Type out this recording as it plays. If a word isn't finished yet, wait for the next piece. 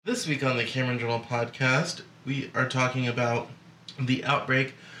This week on the Cameron Journal podcast, we are talking about the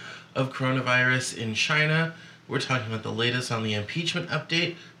outbreak of coronavirus in China. We're talking about the latest on the impeachment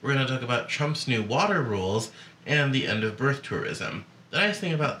update. We're going to talk about Trump's new water rules and the end of birth tourism. The nice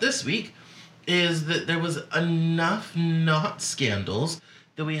thing about this week is that there was enough not scandals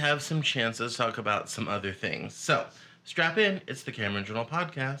that we have some chances to talk about some other things. So, strap in. It's the Cameron Journal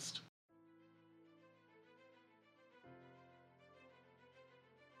podcast.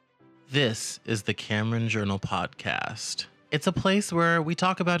 This is the Cameron Journal podcast. It's a place where we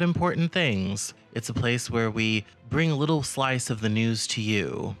talk about important things. It's a place where we bring a little slice of the news to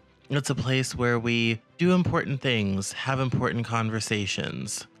you. It's a place where we do important things, have important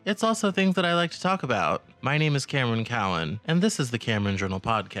conversations. It's also things that I like to talk about. My name is Cameron Cowan, and this is the Cameron Journal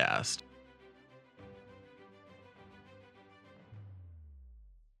podcast.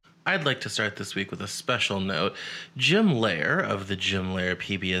 I'd like to start this week with a special note. Jim Lehrer of the Jim Lehrer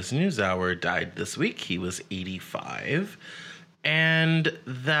PBS NewsHour died this week. He was 85. And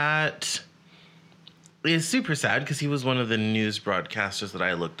that is super sad because he was one of the news broadcasters that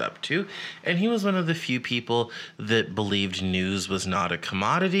I looked up to. And he was one of the few people that believed news was not a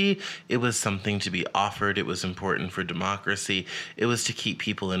commodity. It was something to be offered. It was important for democracy. It was to keep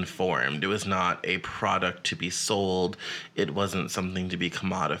people informed. It was not a product to be sold. It wasn't something to be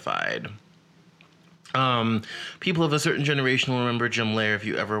commodified. People of a certain generation will remember Jim Lehrer. If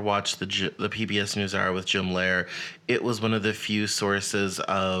you ever watched the PBS NewsHour with Jim Lehrer, it was one of the few sources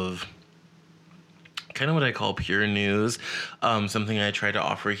of kind of what I call pure news, something I try to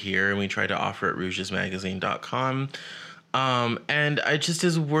offer here and we try to offer at rougesmagazine.com. And it just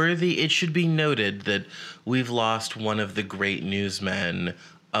is worthy. It should be noted that we've lost one of the great newsmen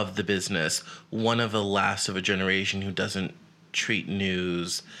of the business, one of the last of a generation who doesn't treat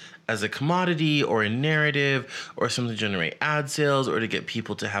news as a commodity or a narrative or something to generate ad sales or to get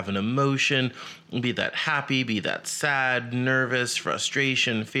people to have an emotion, be that happy, be that sad, nervous,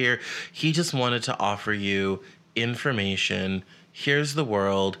 frustration, fear. He just wanted to offer you information. Here's the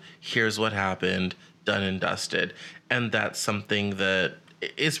world. Here's what happened. Done and dusted. And that's something that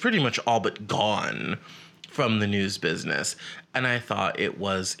is pretty much all but gone from the news business. And I thought it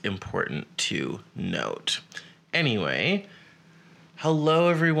was important to note. Anyway, hello,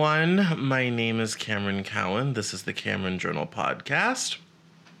 everyone. My name is Cameron Cowan. This is the Cameron Journal podcast.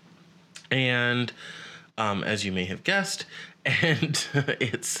 And as you may have guessed, and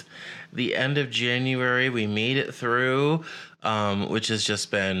it's the end of January. We made it through, which has just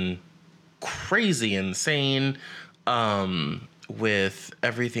been crazy insane with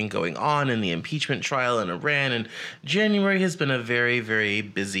everything going on in the impeachment trial in Iran. And January has been a very, very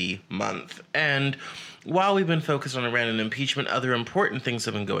busy month. And while we've been focused on Iran and impeachment, other important things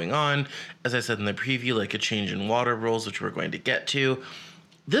have been going on. As I said in the preview, like a change in water rules, which we're going to get to.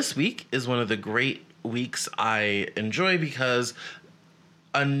 This week is one of the great weeks I enjoy because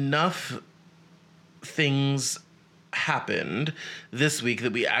enough things happened this week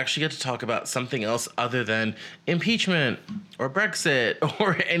that we actually get to talk about something else other than impeachment or Brexit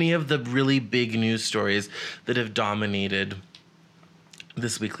or any of the really big news stories that have dominated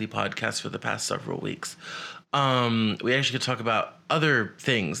this weekly podcast for the past several weeks. We actually could talk about other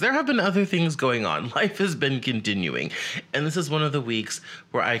things. There have been other things going on. Life has been continuing. And this is one of the weeks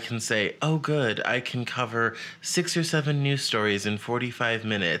where I can say, oh, good, I can cover 6 or 7 news stories in 45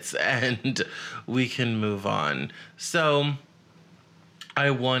 minutes and we can move on. So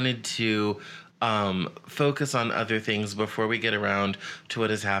I wanted to focus on other things before we get around to what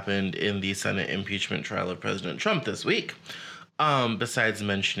has happened in the Senate impeachment trial of President Trump this week. Besides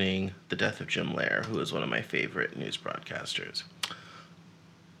mentioning the death of Jim Lehrer, who is one of my favorite news broadcasters.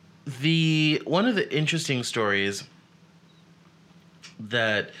 One of the interesting stories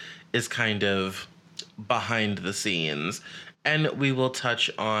that is kind of behind the scenes, and we will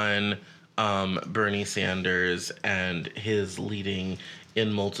touch on Bernie Sanders and his leading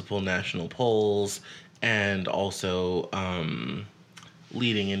in multiple national polls, and also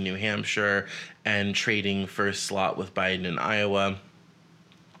leading in New Hampshire and trading first slot with Biden in Iowa.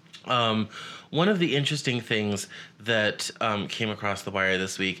 One of the interesting things that came across the wire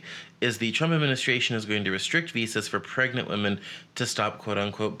this week is the Trump administration is going to restrict visas for pregnant women to stop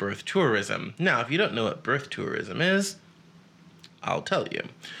quote-unquote birth tourism. Now, if you don't know what birth tourism is, I'll tell you.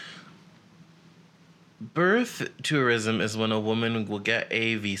 Birth tourism is when a woman will get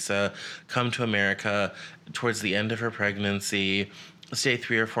a visa, come to America towards the end of her pregnancy, stay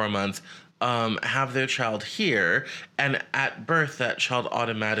 3 or 4 months, have their child here, and at birth that child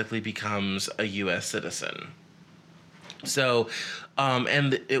automatically becomes a U.S. citizen. So,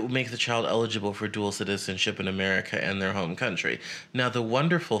 and it would make the child eligible for dual citizenship in America and their home country. Now, the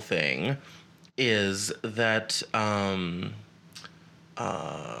wonderful thing is that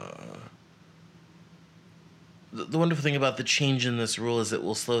the wonderful thing about the change in this rule is it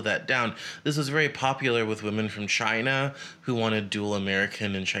will slow that down. This was very popular with women from China who wanted dual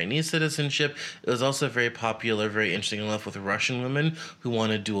American and Chinese citizenship. It was also very popular, very interesting enough, with Russian women who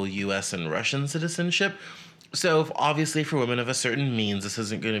wanted dual U.S. and Russian citizenship. So obviously for women of a certain means, this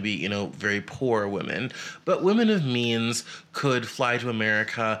isn't going to be, very poor women. But women of means could fly to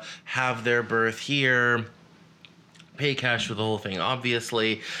America, have their birth here, pay cash for the whole thing,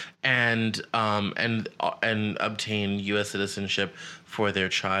 obviously, and obtain U.S. citizenship for their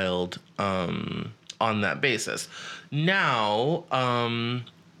child on that basis. Now,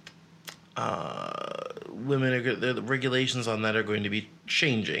 the regulations on that are going to be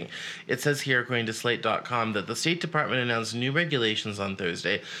changing. It says here, according to Slate.com, that the State Department announced new regulations on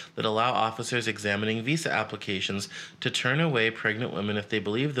Thursday that allow officers examining visa applications to turn away pregnant women if they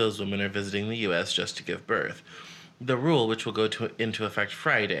believe those women are visiting the U.S. just to give birth. The rule, which will go into effect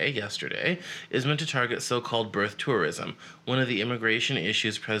yesterday, is meant to target so-called birth tourism, one of the immigration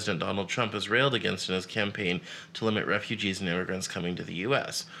issues President Donald Trump has railed against in his campaign to limit refugees and immigrants coming to the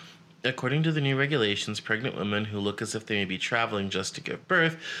U.S. According to the new regulations, pregnant women who look as if they may be traveling just to give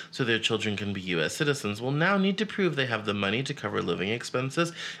birth so their children can be U.S. citizens will now need to prove they have the money to cover living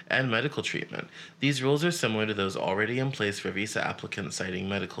expenses and medical treatment. These rules are similar to those already in place for visa applicants citing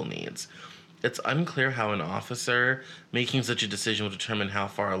medical needs. It's unclear how an officer making such a decision will determine how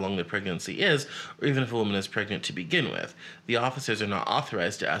far along the pregnancy is, or even if a woman is pregnant to begin with. The officers are not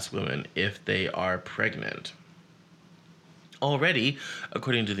authorized to ask women if they are pregnant. Already,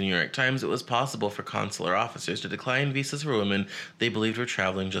 according to the New York Times, it was possible for consular officers to decline visas for women they believed were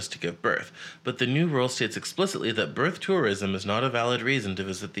traveling just to give birth. But the new rule states explicitly that birth tourism is not a valid reason to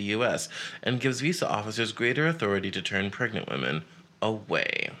visit the U.S. and gives visa officers greater authority to turn pregnant women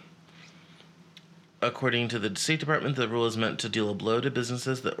away. According to the State Department, the rule is meant to deal a blow to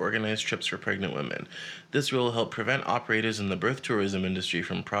businesses that organize trips for pregnant women. This rule will help prevent operators in the birth tourism industry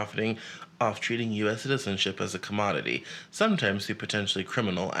from profiting off treating U.S. citizenship as a commodity, sometimes through potentially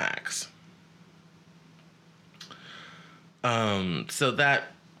criminal acts. So that,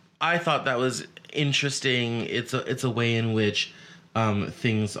 I thought that was interesting. It's a way in which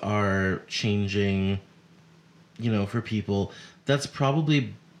things are changing, for people. That's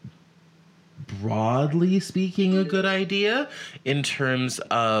probably, broadly speaking, a good idea in terms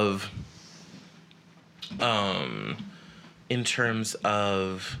of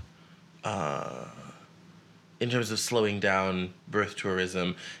slowing down birth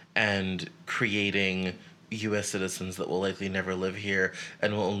tourism and creating U.S. citizens that will likely never live here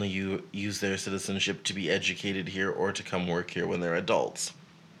and will only use their citizenship to be educated here or to come work here when they're adults.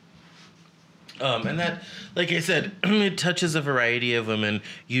 And that, like I said, it touches a variety of women.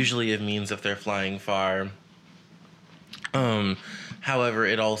 Usually it means if they're flying far. However,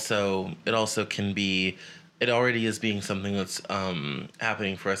 it also can be, it already is being something that's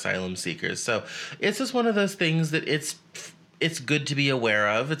happening for asylum seekers. So it's just one of those things that it's good to be aware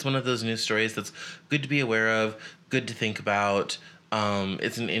of. It's one of those news stories that's good to be aware of, good to think about.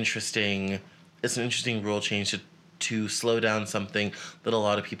 It's an interesting rule change to slow down something that a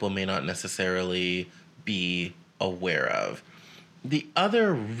lot of people may not necessarily be aware of. The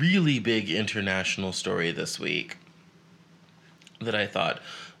other really big international story this week that I thought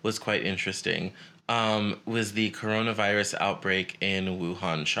was quite interesting was the coronavirus outbreak in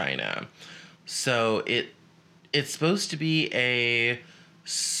Wuhan, China. So it's supposed to be a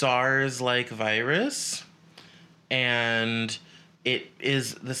SARS-like virus, and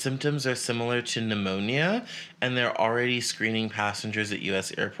the symptoms are similar to pneumonia, and they're already screening passengers at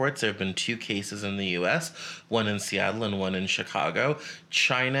U.S. airports. There have been 2 cases in the U.S., one in Seattle and one in Chicago.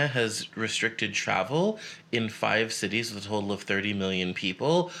 China has restricted travel in 5 cities with a total of 30 million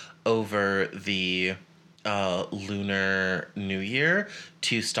people over the Lunar New Year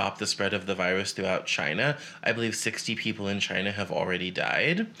to stop the spread of the virus throughout China. I believe 60 people in China have already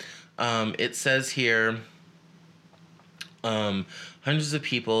died. It says here, hundreds of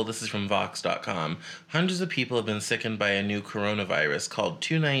people, this is from Vox.com, hundreds of people have been sickened by a new coronavirus called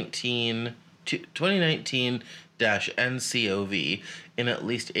 2019-NCOV in at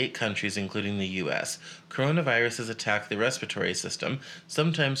least 8 countries, including the U.S. Coronaviruses attack the respiratory system,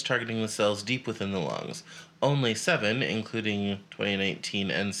 sometimes targeting the cells deep within the lungs. Only 7, including 2019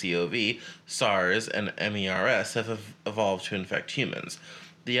 NCOV, SARS, and MERS, have evolved to infect humans.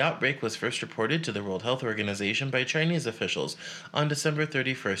 The outbreak was first reported to the World Health Organization by Chinese officials on December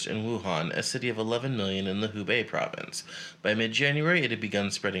 31st in Wuhan, a city of 11 million in the Hubei province. By mid-January, it had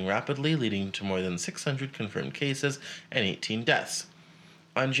begun spreading rapidly, leading to more than 600 confirmed cases and 18 deaths.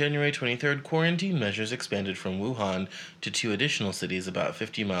 On January 23rd, quarantine measures expanded from Wuhan to two additional cities about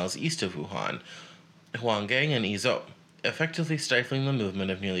 50 miles east of Wuhan, Huanggang and Izhou, effectively stifling the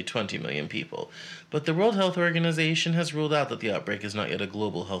movement of nearly 20 million people. But the World Health Organization has ruled out that the outbreak is not yet a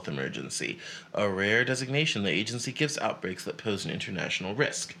global health emergency, a rare designation the agency gives outbreaks that pose an international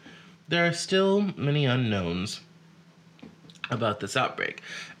risk. There are still many unknowns about this outbreak.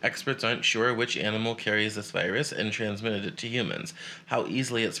 Experts aren't sure which animal carries this virus and transmitted it to humans, how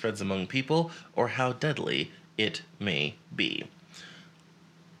easily it spreads among people, or how deadly it may be.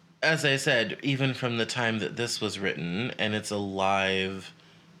 As I said, even from the time that this was written, and it's a live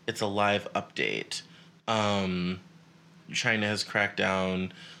update, China has cracked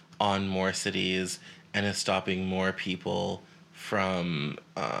down on more cities and is stopping more people from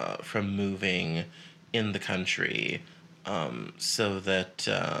moving in the country, so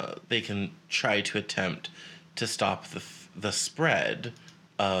that they can try to attempt to stop the spread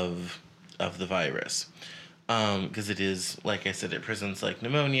of the virus. Because it is, like I said, it presents like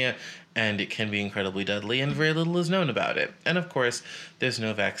pneumonia, and it can be incredibly deadly, and very little is known about it. And of course, there's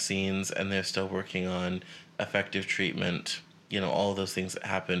no vaccines, and they're still working on effective treatment, all of those things that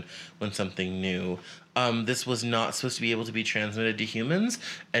happen when something new. This was not supposed to be able to be transmitted to humans,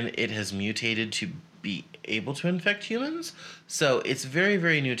 and it has mutated to be able to infect humans. So it's very,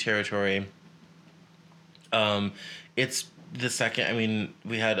 very new territory. It's the second,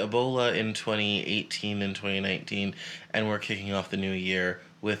 we had Ebola in 2018 and 2019, and we're kicking off the new year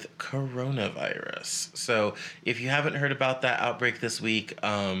with coronavirus. So if you haven't heard about that outbreak this week,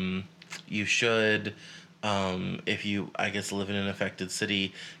 you should. If you, live in an affected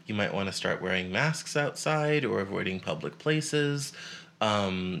city, you might want to start wearing masks outside or avoiding public places.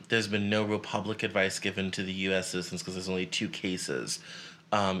 There's been no real public advice given to the U.S. citizens because there's only 2 cases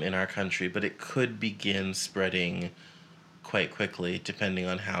in our country, but it could begin spreading quite quickly, depending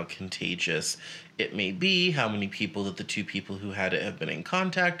on how contagious it may be, how many people that the 2 people who had it have been in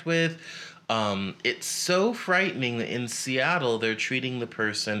contact with. It's so frightening that in Seattle, they're treating the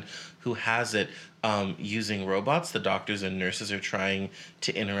person who has it using robots. The doctors and nurses are trying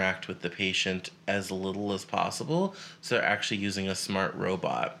to interact with the patient as little as possible. So they're actually using a smart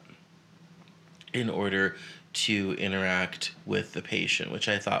robot in order to interact with the patient, which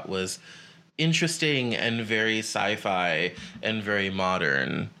I thought was interesting and very sci-fi and very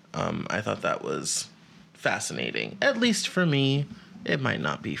modern. I thought that was fascinating, at least for me. It might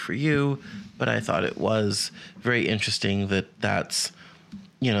not be for you, but I thought it was very interesting that's,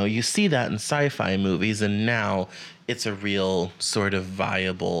 you see that in sci-fi movies, and now it's a real sort of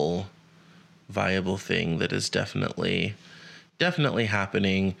viable thing that is definitely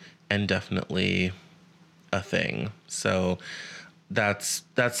happening and definitely a thing. So that's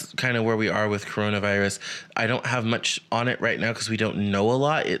kind of where we are with coronavirus. I don't have much on it right now because we don't know a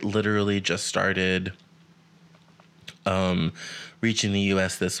lot. It literally just started reaching the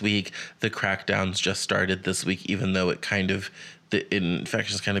U.S. this week. The crackdowns just started this week, even though the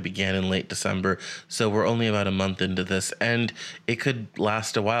infections kind of began in late December. So we're only about a month into this, and it could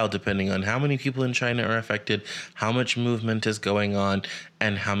last a while depending on how many people in China are affected, how much movement is going on,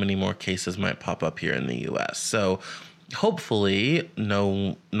 and how many more cases might pop up here in the U.S. So hopefully,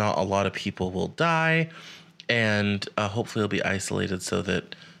 not a lot of people will die, and hopefully it'll be isolated so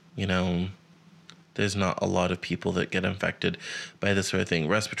that, there's not a lot of people that get infected by this sort of thing.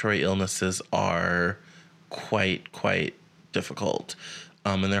 Respiratory illnesses are quite difficult,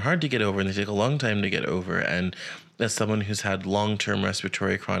 and they're hard to get over, and they take a long time to get over. And as someone who's had long-term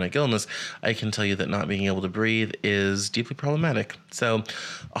respiratory chronic illness, I can tell you that not being able to breathe is deeply problematic. So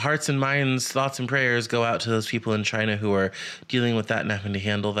hearts and minds, thoughts and prayers go out to those people in China who are dealing with that and having to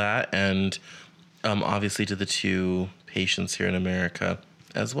handle that, and obviously to the 2 patients here in America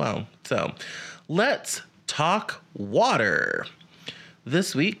as well. So let's talk water.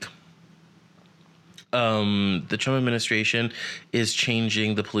 This week, the Trump administration is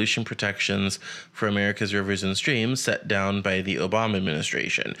changing the pollution protections for America's rivers and streams set down by the Obama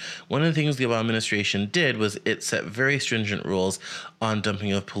administration. One of the things the Obama administration did was it set very stringent rules on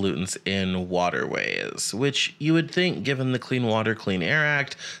dumping of pollutants in waterways, which you would think, given the Clean Water, Clean Air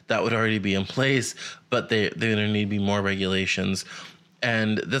Act, that would already be in place, but there need to be more regulations.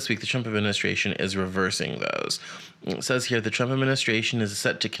 And this week, the Trump administration is reversing those. It says here the Trump administration is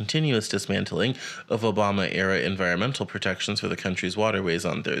set to continue its dismantling of Obama-era environmental protections for the country's waterways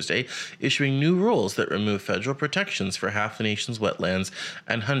on Thursday, issuing new rules that remove federal protections for half the nation's wetlands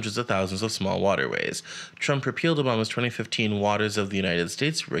and hundreds of thousands of small waterways. Trump repealed Obama's 2015 Waters of the United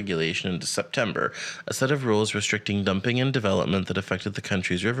States regulation in September, a set of rules restricting dumping and development that affected the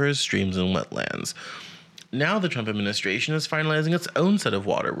country's rivers, streams, and wetlands. Now the Trump administration is finalizing its own set of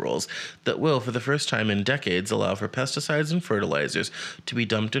water rules that will, for the first time in decades, allow for pesticides and fertilizers to be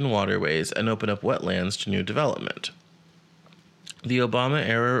dumped in waterways and open up wetlands to new development. The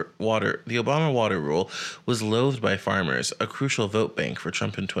Obama water rule was loathed by farmers, a crucial vote bank for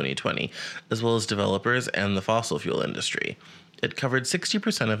Trump in 2020, as well as developers and the fossil fuel industry. It covered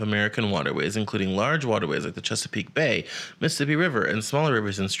 60% of American waterways, including large waterways like the Chesapeake Bay, Mississippi River, and smaller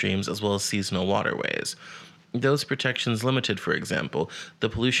rivers and streams, as well as seasonal waterways. Those protections limited, for example, the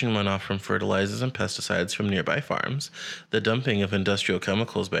pollution runoff from fertilizers and pesticides from nearby farms, the dumping of industrial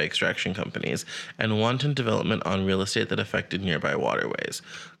chemicals by extraction companies, and wanton development on real estate that affected nearby waterways.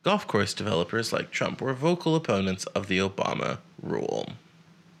 Golf course developers like Trump were vocal opponents of the Obama rule.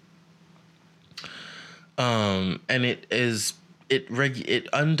 And it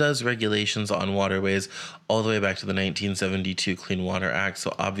undoes regulations on waterways all the way back to the 1972 Clean Water Act.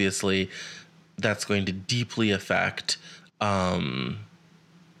 So obviously, that's going to deeply affect water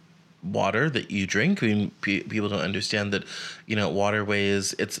that you drink. I mean, people don't understand that,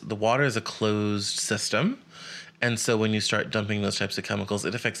 waterways. The water is a closed system. And so when you start dumping those types of chemicals,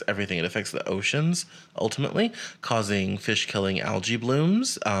 it affects everything. It affects the oceans, ultimately, causing fish-killing algae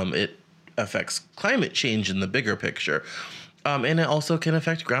blooms. It affects climate change in the bigger picture. And it also can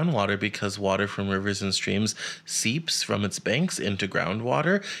affect groundwater because water from rivers and streams seeps from its banks into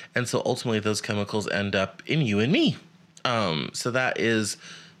groundwater. And so ultimately those chemicals end up in you and me. So that is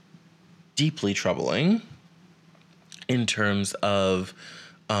deeply troubling in terms of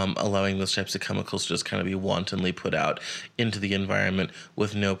allowing those types of chemicals to just kind of be wantonly put out into the environment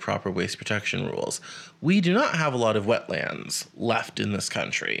with no proper waste protection rules. We do not have a lot of wetlands left in this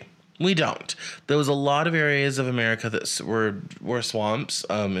country. We don't. There was a lot of areas of America that were swamps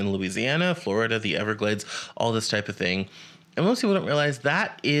in Louisiana, Florida, the Everglades, all this type of thing. And most people don't realize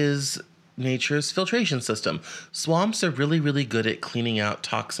that is nature's filtration system. Swamps are really, really good at cleaning out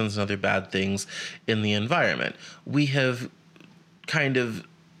toxins and other bad things in the environment. We have kind of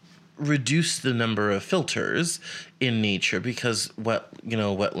reduced the number of filters in nature because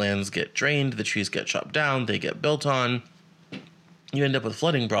wetlands get drained, the trees get chopped down, they get built on. You end up with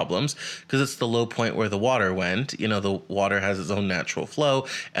flooding problems because it's the low point where the water went. The water has its own natural flow,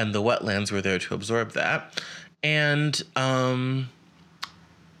 and the wetlands were there to absorb that. And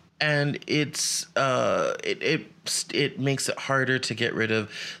it makes it harder to get rid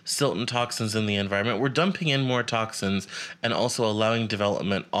of silt and toxins in the environment. We're dumping in more toxins and also allowing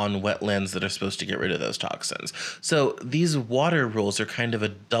development on wetlands that are supposed to get rid of those toxins. So these water rules are kind of a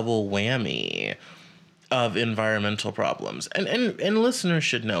double whammy of environmental problems. And listeners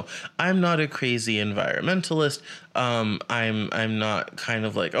should know, I'm not a crazy environmentalist. I'm not kind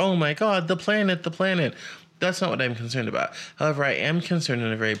of like, oh my God, the planet. That's not what I'm concerned about. However, I am concerned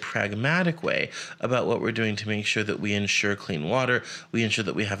in a very pragmatic way about what we're doing to make sure that we ensure clean water, we ensure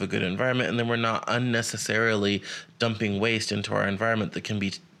that we have a good environment, and then we're not unnecessarily dumping waste into our environment that can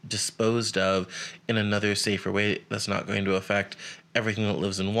be disposed of in another safer way that's not going to affect everything that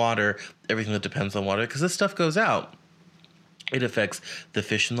lives in water, everything that depends on water, because this stuff goes out. It affects the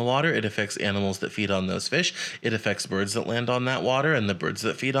fish in the water. It affects animals that feed on those fish. It affects birds that land on that water and the birds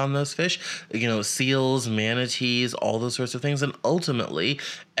that feed on those fish. Seals, manatees, all those sorts of things. And ultimately,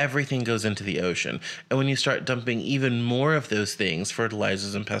 everything goes into the ocean. And when you start dumping even more of those things,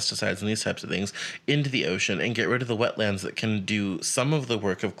 fertilizers and pesticides and these types of things, into the ocean and get rid of the wetlands that can do some of the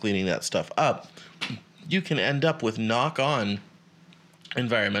work of cleaning that stuff up, you can end up with knock-on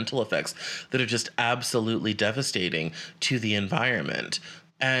environmental effects that are just absolutely devastating to the environment.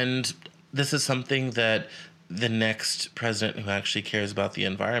 And this is something that the next president who actually cares about the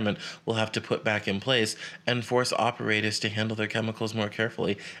environment will have to put back in place and force operators to handle their chemicals more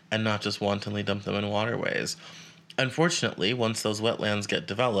carefully and not just wantonly dump them in waterways. Unfortunately, once those wetlands get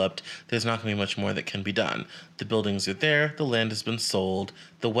developed, there's not going to be much more that can be done. The buildings are there, the land has been sold,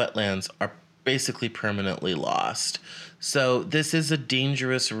 the wetlands are basically permanently lost. So this is a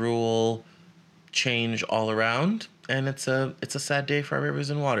dangerous rule change all around, and it's a sad day for our rivers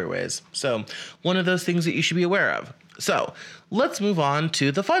and waterways. So one of those things that you should be aware of. So let's move on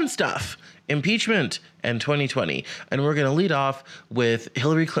to the fun stuff. Impeachment and 2020. And we're going to lead off with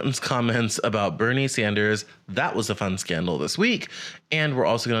Hillary Clinton's comments about Bernie Sanders. That was a fun scandal this week. And we're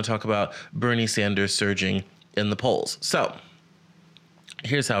also going to talk about Bernie Sanders surging in the polls. So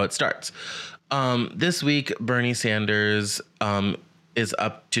here's how it starts. This week, Bernie Sanders is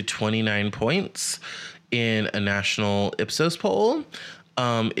up to 29 points in a national Ipsos poll.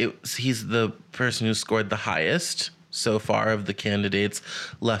 He's the person who scored the highest so far of the candidates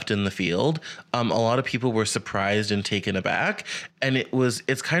left in the field. A lot of people were surprised and taken aback, and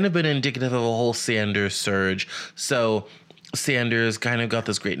it's kind of been indicative of a whole Sanders surge. So Sanders kind of got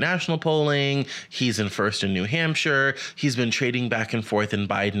this great national polling. He's in first in New Hampshire. He's been trading back and forth with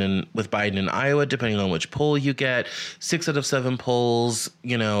Biden in Iowa, depending on which poll you get. 6 out of 7 polls,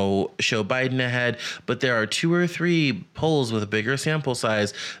 show Biden ahead, but there are 2 or 3 polls with a bigger sample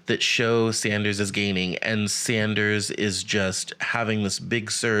size that show Sanders is gaining, and Sanders is just having this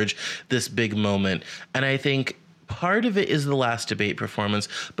big surge, this big moment. And I think part of it is the last debate performance,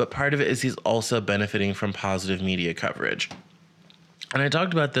 but part of it is he's also benefiting from positive media coverage. And I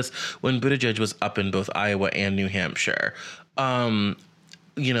talked about this when Buttigieg was up in both Iowa and New Hampshire. A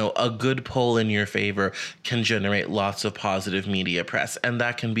good poll in your favor can generate lots of positive media press, and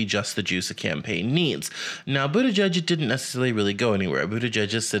that can be just the juice a campaign needs. Now, Buttigieg didn't necessarily really go anywhere.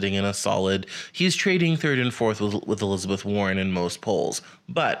 Buttigieg is sitting in he's trading third and fourth with Elizabeth Warren in most polls.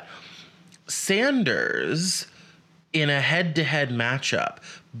 But Sanders, in a head-to-head matchup,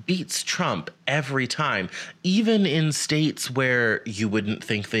 beats Trump every time, even in states where you wouldn't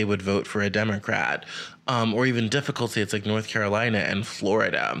think they would vote for a Democrat, or even difficult states like North Carolina and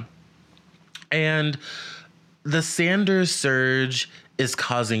Florida. And the Sanders surge is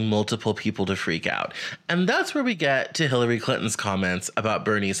causing multiple people to freak out. And that's where we get to Hillary Clinton's comments about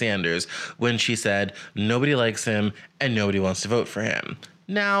Bernie Sanders when she said nobody likes him and nobody wants to vote for him.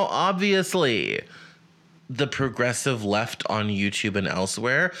 Now, obviously, the progressive left on YouTube and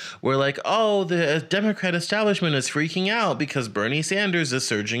elsewhere were like, oh, the Democrat establishment is freaking out because Bernie Sanders is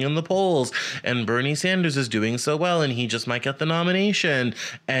surging in the polls and Bernie Sanders is doing so well and he just might get the nomination,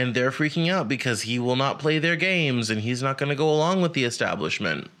 and they're freaking out because he will not play their games and he's not going to go along with the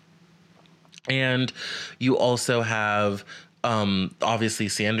establishment. And you also have obviously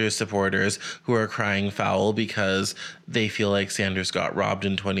Sanders supporters who are crying foul because they feel like Sanders got robbed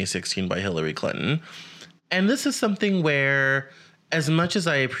in 2016 by Hillary Clinton. And this is something where, as much as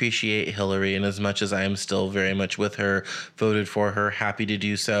I appreciate Hillary and as much as I am still very much with her, voted for her, happy to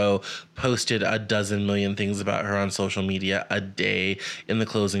do so, posted a dozen million things about her on social media a day in the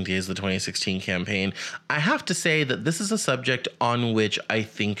closing days of the 2016 campaign, I have to say that this is a subject on which I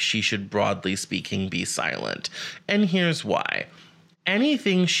think she should, broadly speaking, be silent. And here's why.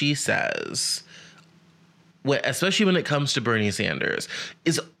 Anything she says, especially when it comes to Bernie Sanders,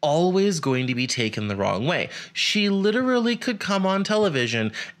 is always going to be taken the wrong way. She literally could come on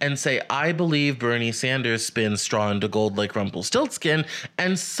television and say, I believe Bernie Sanders spins straw into gold like Rumpelstiltskin,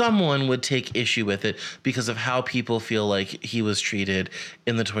 and someone would take issue with it because of how people feel like he was treated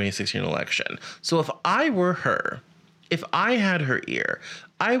in the 2016 election. So if I were her, if I had her ear,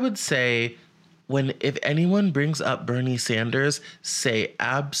 I would say, if anyone brings up Bernie Sanders, say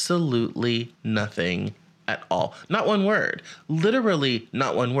absolutely nothing at all. Not one word. Literally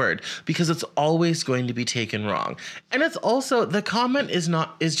not one word, because it's always going to be taken wrong. And it's also, the comment is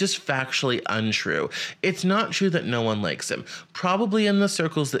just factually untrue. It's not true that no one likes him. Probably in the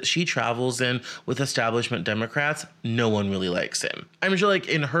circles that she travels in with establishment Democrats, no one really likes him. I'm sure like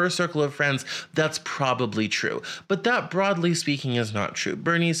in her circle of friends, that's probably true. But that, broadly speaking, is not true.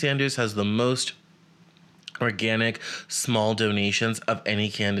 Bernie Sanders has the most organic small donations of any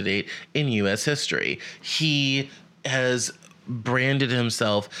candidate in U.S. history. He has branded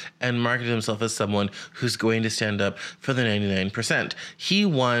himself and marketed himself as someone who's going to stand up for the 99%. He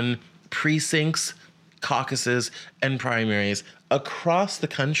won precincts, caucuses, and primaries across the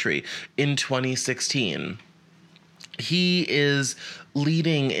country in 2016. He is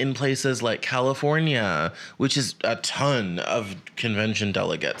leading in places like California, which is a ton of convention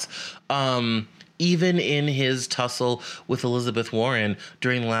delegates. Even in his tussle with Elizabeth Warren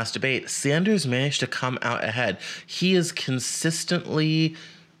during the last debate, Sanders managed to come out ahead. He is consistently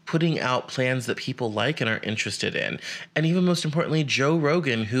putting out plans that people like and are interested in. And even most importantly, Joe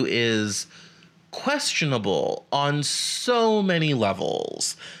Rogan, who is questionable on so many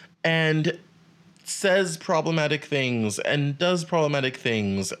levels and says problematic things and does problematic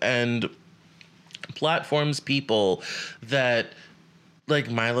things and platforms people that like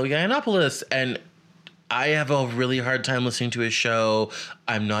Milo Yiannopoulos, and I have a really hard time listening to his show.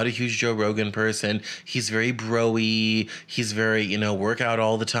 I'm not a huge Joe Rogan person. He's very bro-y. He's very, work out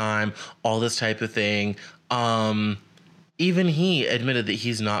all the time, all this type of thing. Even he admitted that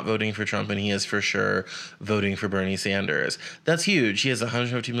he's not voting for Trump, and he is for sure voting for Bernie Sanders. That's huge. He has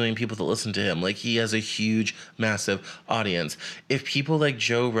 150 million people that listen to him. Like, he has a huge, massive audience. If people like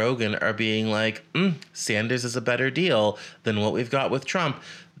Joe Rogan are being like, Sanders is a better deal than what we've got with Trump,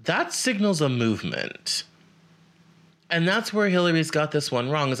 that signals a movement. And that's where Hillary's got this one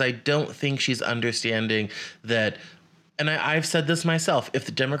wrong, is I don't think she's understanding that. And I've said this myself. If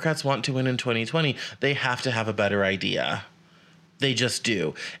the Democrats want to win in 2020, they have to have a better idea. They just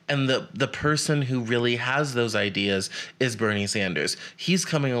do. And the person who really has those ideas is Bernie Sanders. He's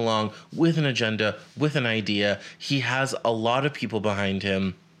coming along with an agenda, with an idea. He has a lot of people behind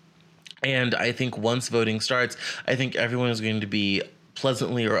him. And I think once voting starts, I think everyone is going to be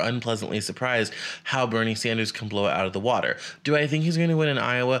pleasantly or unpleasantly surprised how Bernie Sanders can blow it out of the water. Do I think he's going to win in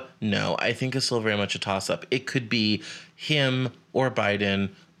Iowa? No. I think it's still very much a toss-up. It could be him or Biden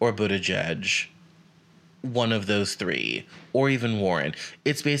or Buttigieg. One of those three, or even Warren.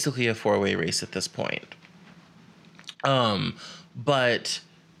 It's basically a four-way race at this point. But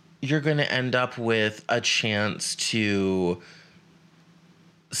you're going to end up with a chance to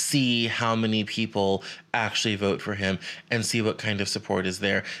see how many people actually vote for him and see what kind of support is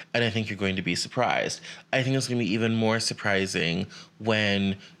there. And I think you're going to be surprised. I think it's going to be even more surprising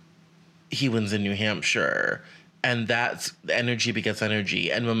when he wins in New Hampshire. And that's energy begets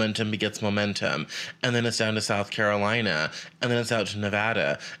energy, and momentum begets momentum. And then it's down to South Carolina, and then it's out to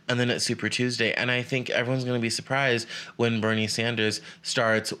Nevada, and then it's Super Tuesday. And I think everyone's going to be surprised when Bernie Sanders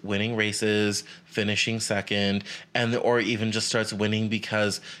starts winning races, finishing second, or even just starts winning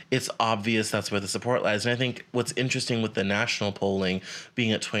because it's obvious that's where the support lies. And I think what's interesting with the national polling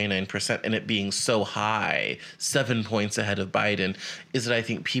being at 29% and it being so high, 7 points ahead of Biden, is that I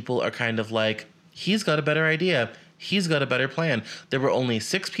think people are kind of like, he's got a better idea. He's got a better plan. There were only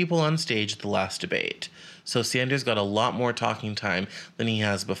 6 people on stage at the last debate. So Sanders got a lot more talking time than he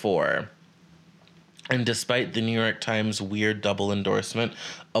has before. And despite the New York Times weird double endorsement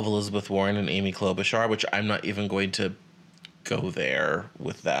of Elizabeth Warren and Amy Klobuchar, which I'm not even going to go there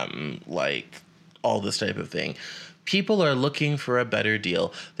with them, like all this type of thing, people are looking for a better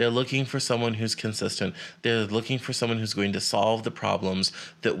deal. They're looking for someone who's consistent. They're looking for someone who's going to solve the problems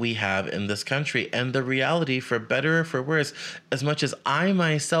that we have in this country. And the reality, for better or for worse, as much as I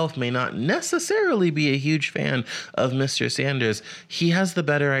myself may not necessarily be a huge fan of Mr. Sanders, he has the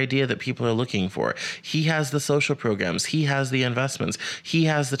better idea that people are looking for. He has the social programs. He has the investments. He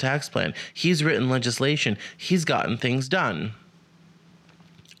has the tax plan. He's written legislation. He's gotten things done.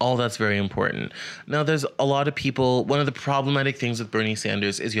 All that's very important. Now, there's a lot of people, one of the problematic things with Bernie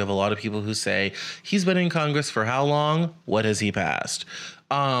Sanders is you have a lot of people who say, he's been in Congress for how long? What has he passed?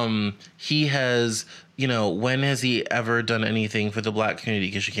 He has, when has he ever done anything for the black community?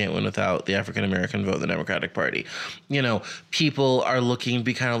 Because you can't win without the African-American vote in the Democratic Party. People are looking to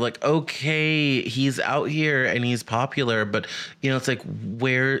be kind of like, okay, he's out here and he's popular, but, it's like,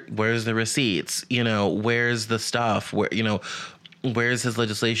 where's the receipts? Where's the stuff? Where's his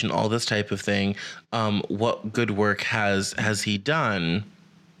legislation? All this type of thing. What good work has he done?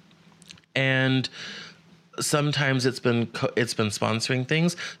 And sometimes it's been sponsoring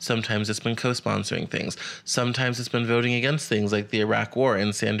things. Sometimes it's been co-sponsoring things. Sometimes it's been voting against things like the Iraq War,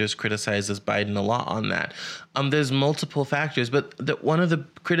 and Sanders criticizes Biden a lot on that. There's multiple factors, but one of the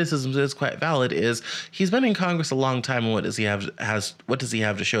criticisms that is quite valid is he's been in Congress a long time, and what does he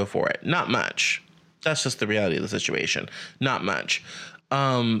have to show for it? Not much. That's just the reality of the situation. Not much.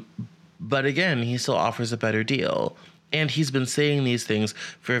 But again, he still offers a better deal. And he's been saying these things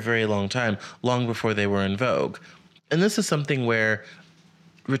for a very long time, long before they were in vogue. And this is something where,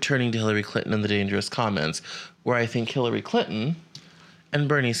 returning to Hillary Clinton and the dangerous comments, where I think Hillary Clinton and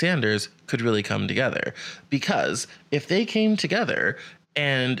Bernie Sanders could really come together. Because if they came together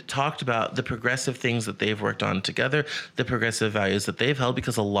and talked about the progressive things that they've worked on together, the progressive values that they've held,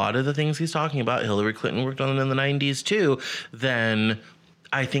 because a lot of the things he's talking about, Hillary Clinton worked on in the 90s too, then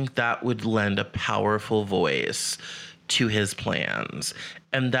I think that would lend a powerful voice to his plans.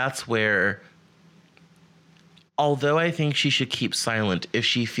 And that's where although I think she should keep silent, if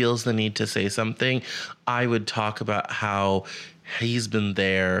she feels the need to say something, I would talk about how he's been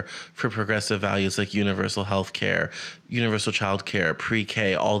there for progressive values like universal health care, universal child care,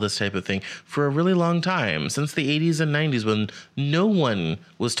 pre-K, all this type of thing for a really long time, since the 80s and 90s when no one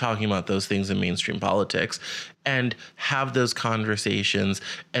was talking about those things in mainstream politics, and have those conversations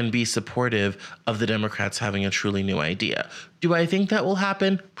and be supportive of the Democrats having a truly new idea. Do I think that will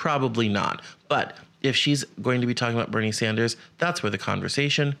happen? Probably not. But if she's going to be talking about Bernie Sanders, that's where the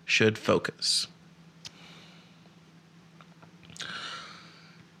conversation should focus.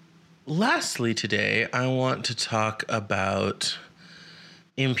 Lastly today, I want to talk about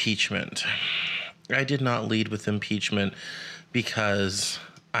impeachment. I did not lead with impeachment because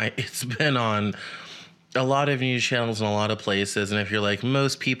it's been on a lot of news channels and a lot of places, and if you're like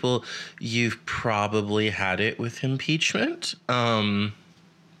most people, you've probably had it with impeachment.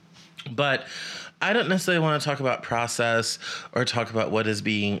 But I don't necessarily want to talk about process or talk about what has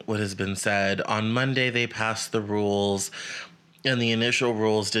been said. On Monday, they passed the rules, and the initial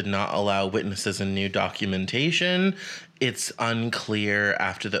rules did not allow witnesses and new documentation. It's unclear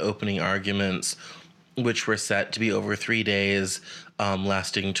after the opening arguments, which were set to be over 3 days,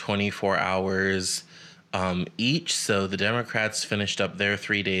 lasting 24 hours each. So the Democrats finished up their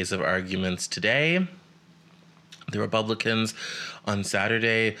 3 days of arguments today. The Republicans on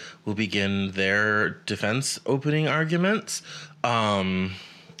Saturday will begin their defense opening arguments. And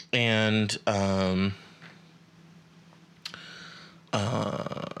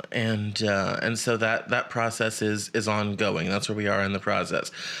so that process is ongoing. That's where we are in the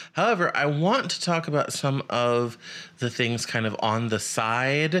process. However, I want to talk about some of the things kind of on the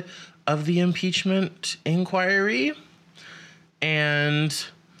side of the impeachment inquiry. And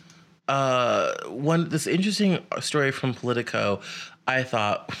this interesting story from Politico I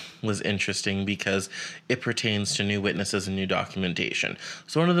thought was interesting because it pertains to new witnesses and new documentation.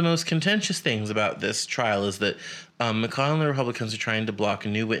 So one of the most contentious things about this trial is that McConnell and the Republicans are trying to block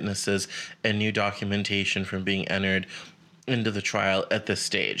new witnesses and new documentation from being entered into the trial at this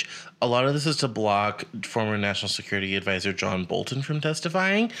stage. A lot of this is to block former National Security Advisor John Bolton from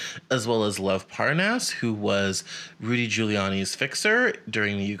testifying, as well as Lev Parnas, who was Rudy Giuliani's fixer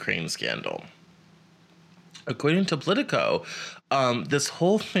during the Ukraine scandal. According to Politico, this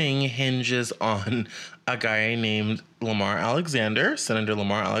whole thing hinges on a guy named Lamar Alexander, Senator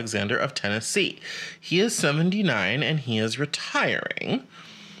Lamar Alexander of Tennessee. He is 79 and he is retiring.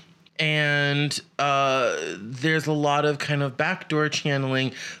 And there's a lot of kind of backdoor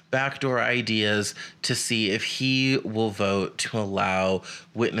channeling, backdoor ideas to see if he will vote to allow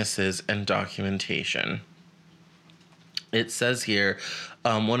witnesses and documentation. It says here,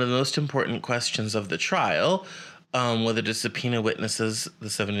 one of the most important questions of the trial, whether to subpoena witnesses, the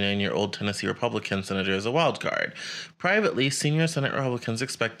 79-year-old Tennessee Republican senator is a wild card. Privately, senior Senate Republicans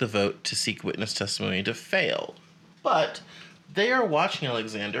expect the vote to seek witness testimony to fail. But they are watching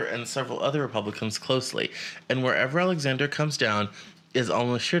Alexander and several other Republicans closely, and wherever Alexander comes down is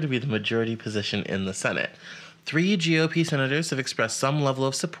almost sure to be the majority position in the Senate. 3 GOP senators have expressed some level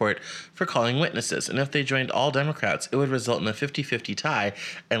of support for calling witnesses, and if they joined all Democrats, it would result in a 50-50 tie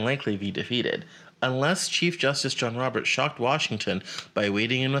and likely be defeated. Unless Chief Justice John Roberts shocked Washington by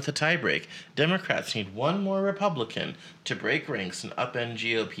wading in with a tiebreak, Democrats need one more Republican to break ranks and upend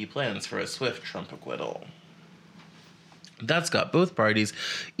GOP plans for a swift Trump acquittal. That's got both parties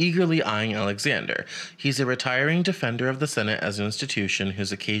eagerly eyeing Alexander. He's a retiring defender of the Senate as an institution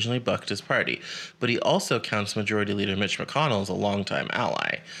who's occasionally bucked his party, but he also counts Majority Leader Mitch McConnell as a longtime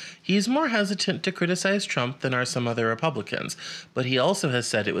ally. He's more hesitant to criticize Trump than are some other Republicans, but he also has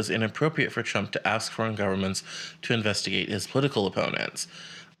said it was inappropriate for Trump to ask foreign governments to investigate his political opponents.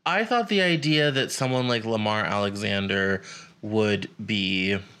 I thought the idea that someone like Lamar Alexander would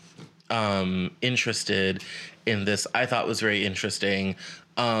be interested in this, I thought was very interesting.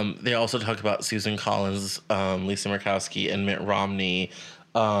 They also talk about Susan Collins, Lisa Murkowski, and Mitt Romney,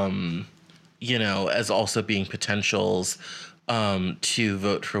 as also being potentials to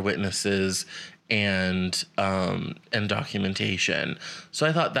vote for witnesses and documentation. So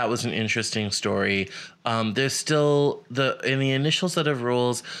I thought that was an interesting story. There's still in the initial set of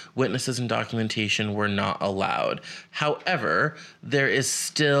rules, witnesses and documentation were not allowed. However, there is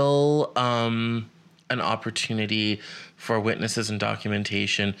still an opportunity for witnesses and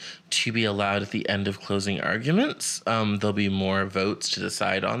documentation to be allowed at the end of closing arguments. There'll be more votes to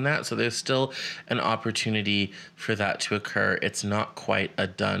decide on that. So there's still an opportunity for that to occur. It's not quite a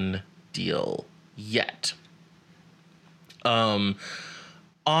done deal yet. On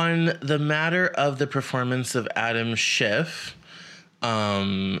the matter of the performance of Adam Schiff,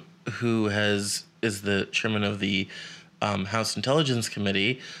 who has is the chairman of the House Intelligence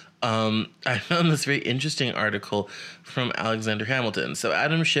Committee, I found this very interesting article from Alexander Hamilton. So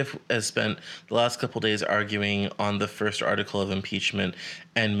Adam Schiff has spent the last couple days arguing on the first article of impeachment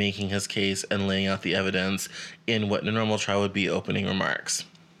and making his case and laying out the evidence in what in a normal trial would be opening remarks.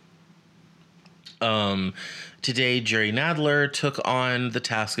 Today, Jerry Nadler took on the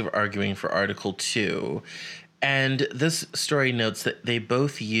task of arguing for Article 2. And this story notes that they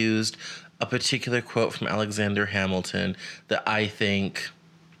both used a particular quote from Alexander Hamilton that I think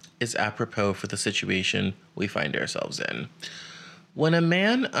is apropos for the situation we find ourselves in. When a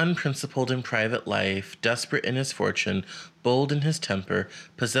man unprincipled in private life, desperate in his fortune, bold in his temper,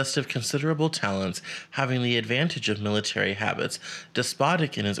 possessed of considerable talents, having the advantage of military habits,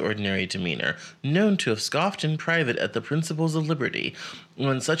 despotic in his ordinary demeanor, known to have scoffed in private at the principles of liberty,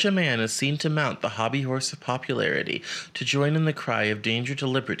 when such a man is seen to mount the hobby horse of popularity, to join in the cry of danger to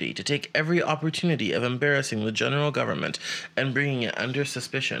liberty, to take every opportunity of embarrassing the general government and bringing it under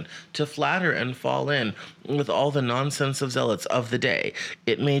suspicion, to flatter and fall in with all the nonsense of zealots of the day,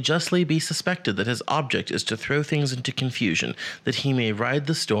 it may justly be suspected that his object is to throw things into confusion, that he may ride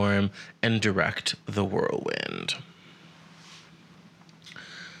the storm and direct the whirlwind.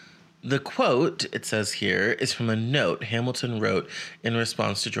 The quote, it says here, is from a note Hamilton wrote in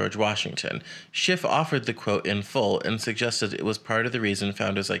response to George Washington. Schiff offered the quote in full and suggested it was part of the reason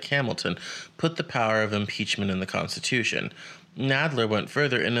founders like Hamilton put the power of impeachment in the Constitution. Nadler went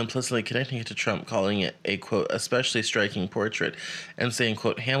further in implicitly connecting it to Trump, calling it a, quote, especially striking portrait, and saying,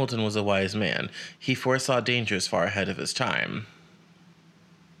 quote, Hamilton was a wise man. He foresaw dangers far ahead of his time.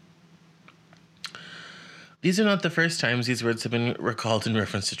 These are not the first times these words have been recalled in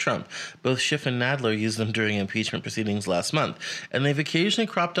reference to Trump. Both Schiff and Nadler used them during impeachment proceedings last month, and they've occasionally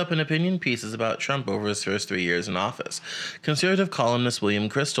cropped up in opinion pieces about Trump over his first 3 years in office. Conservative columnist William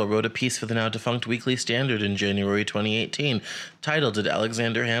Crystal wrote a piece for the now-defunct Weekly Standard in January 2018, titled Did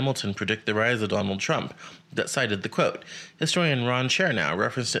Alexander Hamilton Predict the Rise of Donald Trump?, that cited the quote. Historian Ron Chernow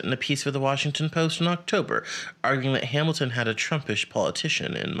referenced it in a piece for the Washington Post in October, arguing that Hamilton had a Trumpish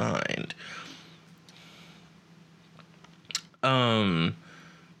politician in mind.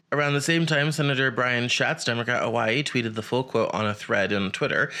 Around the same time, Senator Brian Schatz, Democrat Hawaii, tweeted the full quote on a thread on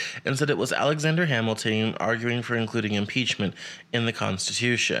Twitter and said it was Alexander Hamilton arguing for including impeachment in the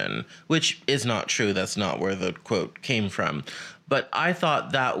Constitution, which is not true. That's not where the quote came from. But I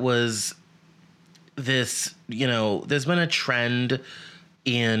thought that was this, there's been a trend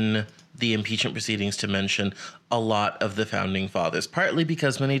in the impeachment proceedings to mention a lot of the Founding Fathers, partly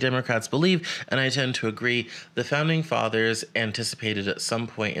because many Democrats believe, and I tend to agree, the Founding Fathers anticipated at some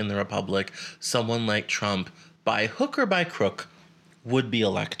point in the Republic someone like Trump, by hook or by crook, would be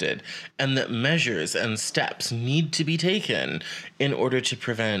elected, and that measures and steps need to be taken in order to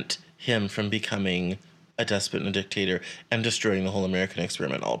prevent him from becoming a despot and a dictator and destroying the whole American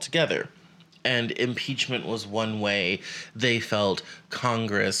experiment altogether. And impeachment was one way they felt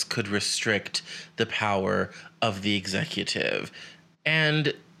Congress could restrict the power of the executive.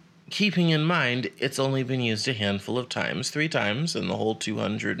 And keeping in mind, it's only been used a handful of times, 3 times in the whole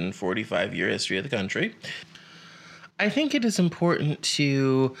 245-year history of the country. I think it is important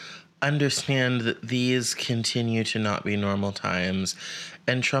to understand that these continue to not be normal times,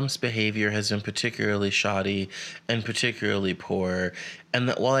 and Trump's behavior has been particularly shoddy and particularly poor, and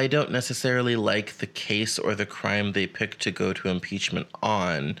that while I don't necessarily like the case or the crime they picked to go to impeachment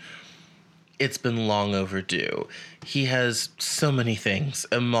on, it's been long overdue. He has so many things: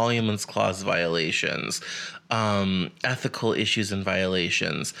 emoluments clause violations, ethical issues and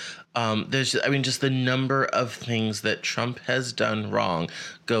violations. Just the number of things that Trump has done wrong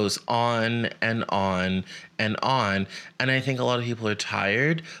goes on and on and on. And I think a lot of people are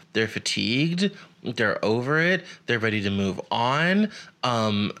tired. They're fatigued. They're over it. They're ready to move on.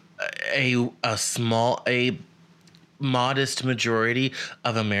 A modest majority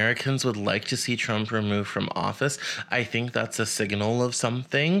of Americans would like to see Trump removed from office. I think that's a signal of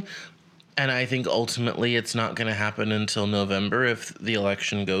something. And I think ultimately it's not going to happen until November if the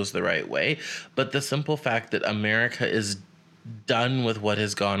election goes the right way. But the simple fact that America is done with what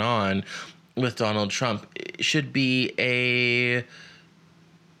has gone on with Donald Trump should be a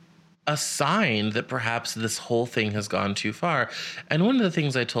sign that perhaps this whole thing has gone too far. And one of the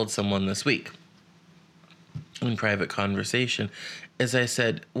things I told someone this week in private conversation is I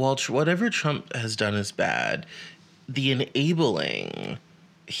said, well, whatever Trump has done is bad. The enabling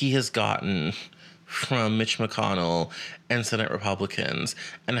he has gotten from Mitch McConnell and Senate Republicans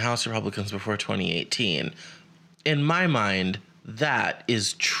and House Republicans before 2018, in my mind, That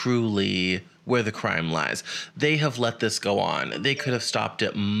is truly where the crime lies. They have let this go on. They could have stopped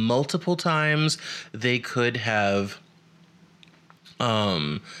it multiple times. They could have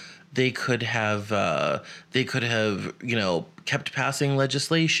um they could have, kept passing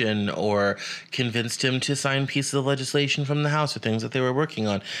legislation or convinced him to sign pieces of legislation from the House or things that they were working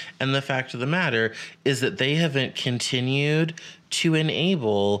on. And the fact of the matter is that they haven't continued to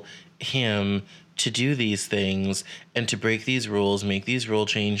enable him to do these things and to break these rules, make these rule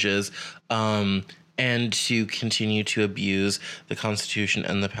changes, and to continue to abuse the Constitution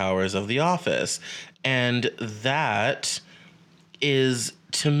and the powers of the office. And that is,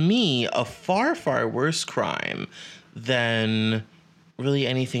 to me, a far, far worse crime than really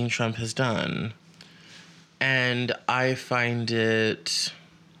anything Trump has done. And I find it...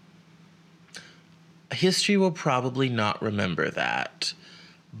 History will probably not remember that,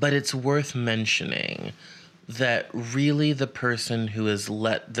 but it's worth mentioning that really the person who has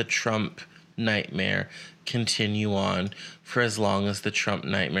let the Trump nightmare continue on for as long as the Trump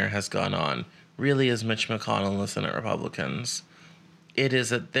nightmare has gone on really is Mitch McConnell and the Senate Republicans. It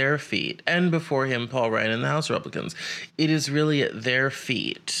is at their feet, and before him, Paul Ryan and the House Republicans. It is really at their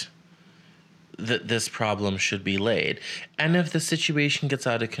feet that this problem should be laid. And if the situation gets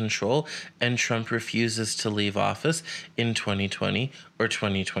out of control and Trump refuses to leave office in 2020 or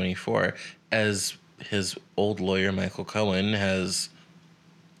 2024, as his old lawyer Michael Cohen has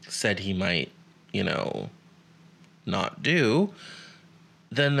said he might, not do,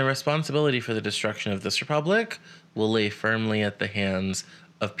 then the responsibility for the destruction of this republic will lay firmly at the hands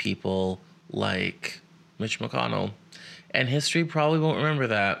of people like Mitch McConnell. And history probably won't remember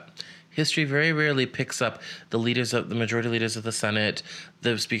that. History very rarely picks up the majority leaders of the Senate,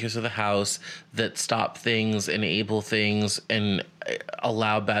 the speakers of the House that stop things, enable things, and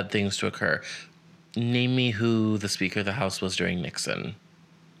allow bad things to occur. Name me who the Speaker of the House was during Nixon.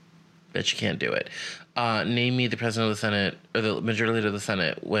 Bet you can't do it. Name me the President of the Senate, or the majority leader of the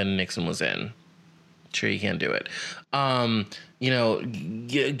Senate when Nixon was in. Sure, you can't do it.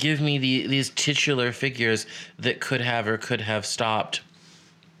 Give me these titular figures that could have stopped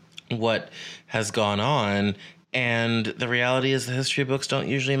what has gone on. And the reality is the history books don't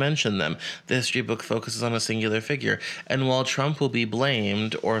usually mention them. The history book focuses on a singular figure. And while Trump will be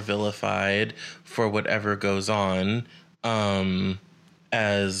blamed or vilified for whatever goes on,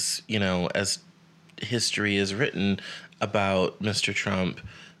 as history is written about Mr. Trump,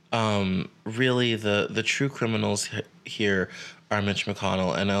 really the true criminals here are Mitch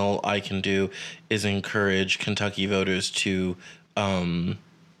McConnell, and all I can do is encourage Kentucky voters to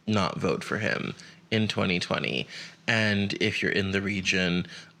not vote for him in 2020. And if you're in the region,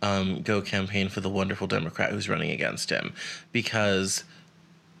 go campaign for the wonderful Democrat who's running against him, because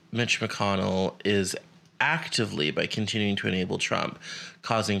Mitch McConnell is actively, by continuing to enable Trump,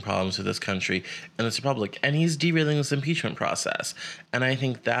 causing problems for this country and this republic, and he's derailing this impeachment process. And I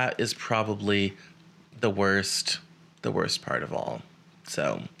think that is probably the worst part of all.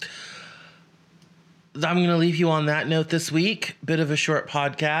 So I'm going to leave you on that note this week. Bit of a short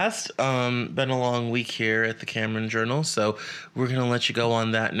podcast. Been a long week here at the Cameron Journal, so we're going to let you go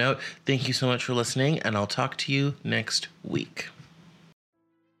on that note. Thank you so much for listening, and I'll talk to you next week.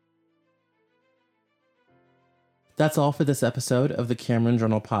 That's all for this episode of the Cameron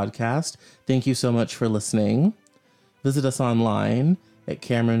Journal podcast. Thank you so much for listening. Visit us online at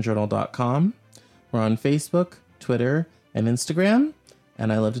CameronJournal.com. We're on Facebook, Twitter, and Instagram,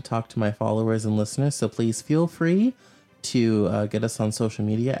 and I love to talk to my followers and listeners, so please feel free to get us on social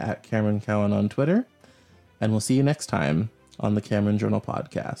media at Cameron Cowan on Twitter, and we'll see you next time on the Cameron Journal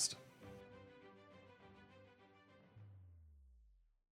podcast.